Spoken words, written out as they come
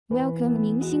Welcome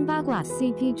明星八卦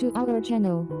CP to our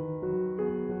channel。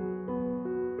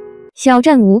小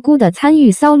湛无辜的参与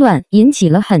骚乱引起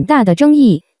了很大的争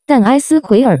议，但埃斯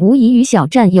奎尔无疑与小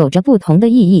湛有着不同的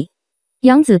意义。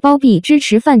杨紫包庇支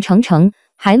持范丞丞，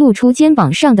还露出肩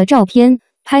膀上的照片，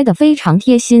拍得非常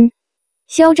贴心。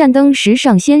肖战登时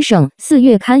尚先生4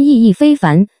月刊意义非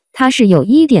凡，他是有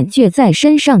一点倔在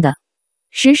身上的。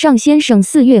时尚先生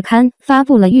4月刊发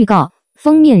布了预告，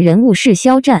封面人物是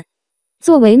肖战。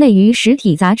作为内娱实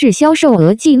体杂志销售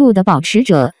额记录的保持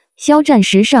者，肖战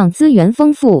时尚资源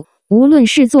丰富，无论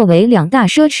是作为两大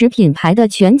奢侈品牌的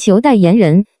全球代言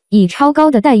人，以超高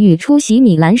的待遇出席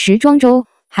米兰时装周，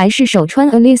还是首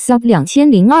穿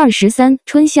Elie2023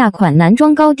春夏款男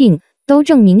装高定，都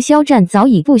证明肖战早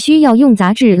已不需要用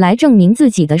杂志来证明自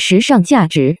己的时尚价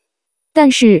值。但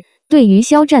是，对于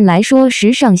肖战来说，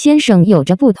时尚先生有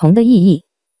着不同的意义。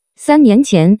3年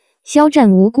前，肖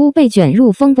战无辜被卷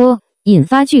入风波，引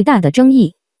发巨大的争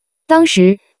议。当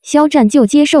时，肖战就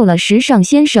接受了时尚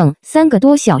先生3个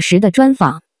多小时的专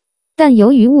访，但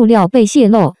由于物料被泄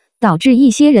露，导致一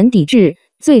些人抵制，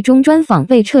最终专访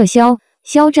被撤销，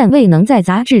肖战未能在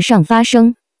杂志上发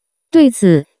声。对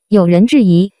此，有人质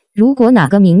疑，如果哪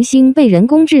个明星被人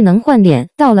工智能换脸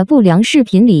到了不良视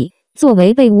频里，作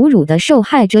为被侮辱的受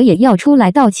害者也要出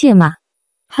来道歉吗？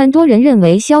很多人认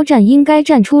为肖战应该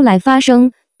站出来发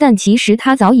声，但其实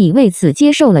他早已为此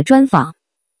接受了专访。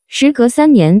时隔3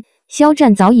年，肖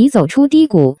战早已走出低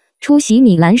谷，出席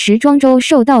米兰时装周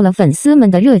受到了粉丝们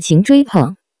的热情追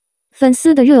捧。粉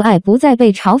丝的热爱不再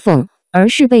被嘲讽，而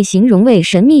是被形容为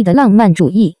神秘的浪漫主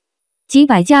义。几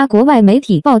百家国外媒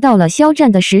体报道了肖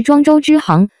战的时装周之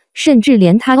行，甚至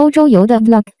连他欧洲游的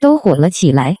vlog 都火了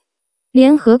起来。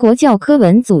联合国教科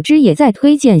文组织也在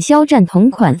推荐肖战同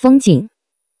款风景。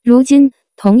如今，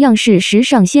同样是时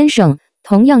尚先生，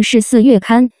同样是4月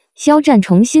刊，肖战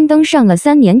重新登上了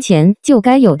3年前就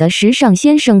该有的时尚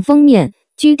先生封面，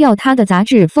锯掉他的杂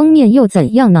志封面又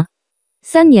怎样呢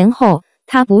？3年后，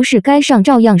他不是该上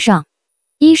照样上。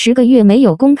10个月没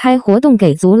有公开活动，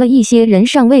给足了一些人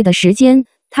上位的时间，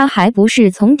他还不是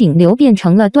从顶流变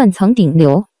成了断层顶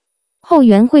流。后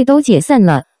援会都解散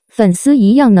了，粉丝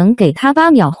一样能给他8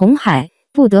秒红海。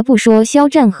不得不说，肖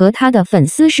战和他的粉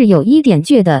丝是有一点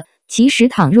倔的。其实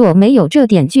倘若没有这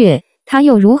点倔，他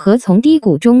又如何从低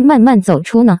谷中慢慢走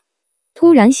出呢？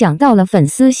突然想到了粉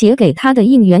丝写给他的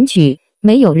应援曲，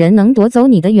没有人能夺走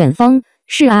你的远方。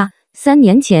是啊，3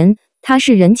年前他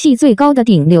是人气最高的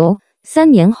顶流，3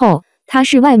年后他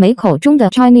是外媒口中的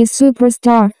Chinese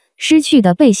superstar， 失去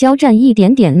的被肖战一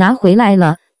点点拿回来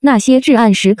了。那些至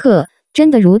暗时刻，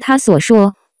真的如他所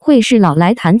说，会是老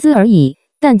来谈资而已。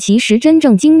但其实真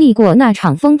正经历过那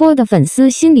场风波的粉丝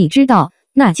心里知道，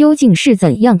那究竟是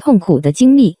怎样痛苦的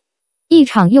经历。一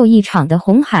场又一场的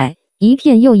红海，一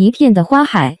片又一片的花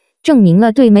海，证明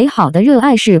了对美好的热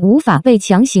爱是无法被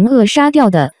强行扼杀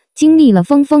掉的。经历了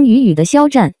风风雨雨的肖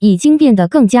战已经变得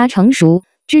更加成熟。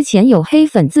之前有黑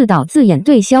粉自导自演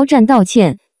对肖战道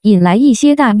歉，引来一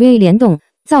些大 V 联动，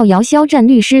造谣肖战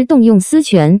律师动用私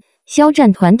权。肖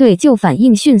战团队就反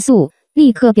应迅速，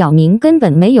立刻表明根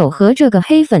本没有和这个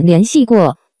黑粉联系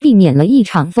过，避免了一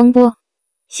场风波。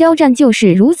肖战就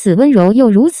是如此温柔又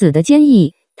如此的坚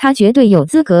毅，他绝对有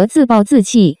资格自暴自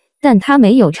弃，但他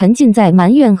没有沉浸在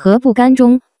埋怨和不甘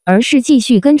中，而是继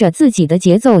续跟着自己的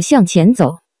节奏向前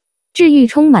走。治愈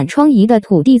充满疮痍的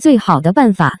土地最好的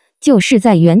办法，就是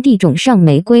在原地种上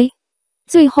玫瑰。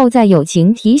最后再友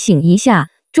情提醒一下，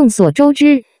众所周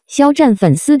知，肖战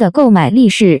粉丝的购买力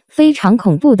是非常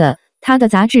恐怖的，他的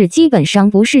杂志基本上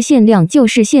不是限量就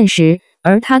是限时。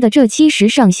而他的这期时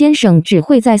尚先生只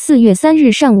会在4月3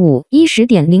日上午10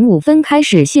点05分开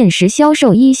始限时销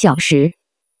售1小时。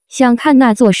想看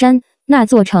那座山、那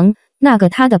座城、那个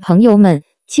他的朋友们，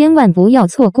千万不要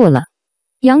错过了。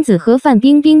杨紫和范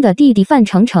冰冰的弟弟范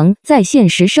丞丞在现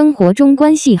实生活中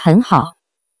关系很好。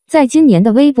在今年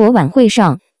的微博晚会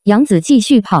上，杨紫继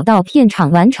续跑到片场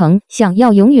完成想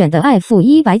要永远的爱负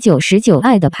199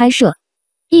爱的拍摄。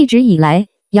一直以来，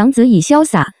杨紫以潇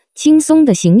洒轻松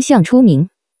的形象出名，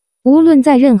无论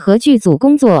在任何剧组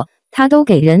工作，他都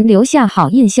给人留下好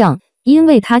印象，因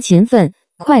为他勤奋、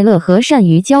快乐和善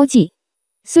于交际。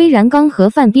虽然刚和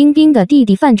范冰冰的弟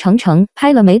弟范丞丞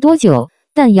拍了没多久，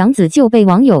但杨紫就被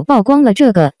网友曝光了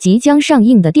这个即将上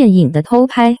映的电影的偷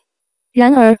拍。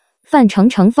然而，范丞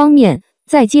丞方面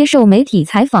在接受媒体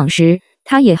采访时，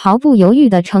他也毫不犹豫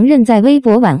地承认在微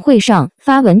博晚会上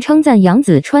发文称赞杨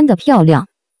紫穿得漂亮。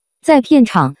在片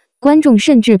场，观众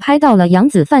甚至拍到了杨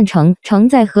紫范丞丞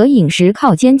在合影时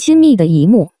靠肩亲密的一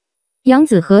幕。杨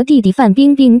紫和弟弟范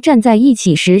冰冰站在一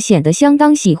起时显得相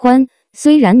当喜欢，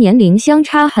虽然年龄相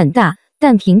差很大，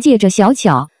但凭借着小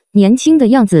巧年轻的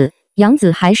样子，杨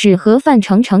紫还是和范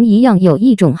丞丞一样有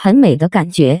一种很美的感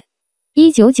觉。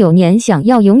199年想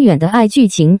要永远的爱剧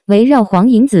情围绕黄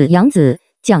颖子、杨紫、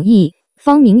蒋毅、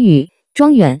方明宇、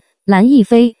庄远、蓝亦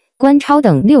菲、关超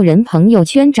等6人朋友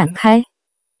圈展开。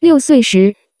6岁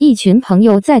时，一群朋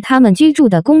友在他们居住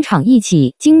的工厂一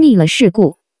起经历了事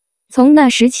故，从那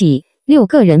时起，6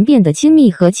个人变得亲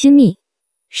密和亲密。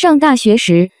上大学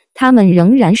时，他们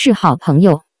仍然是好朋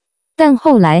友，但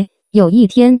后来有一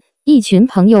天，一群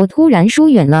朋友突然疏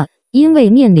远了，因为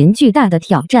面临巨大的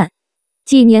挑战。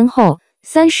几年后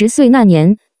，30岁那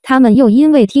年，他们又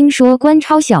因为听说关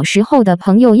超小时候的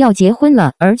朋友要结婚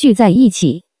了而聚在一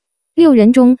起。6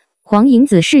人中，黄颖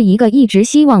子是一个一直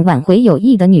希望挽回友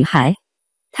谊的女孩，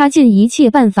她尽一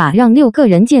切办法让6个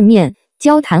人见面、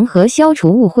交谈和消除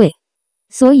误会。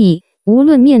所以，无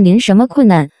论面临什么困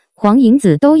难，黄颖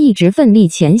子都一直奋力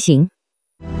前行。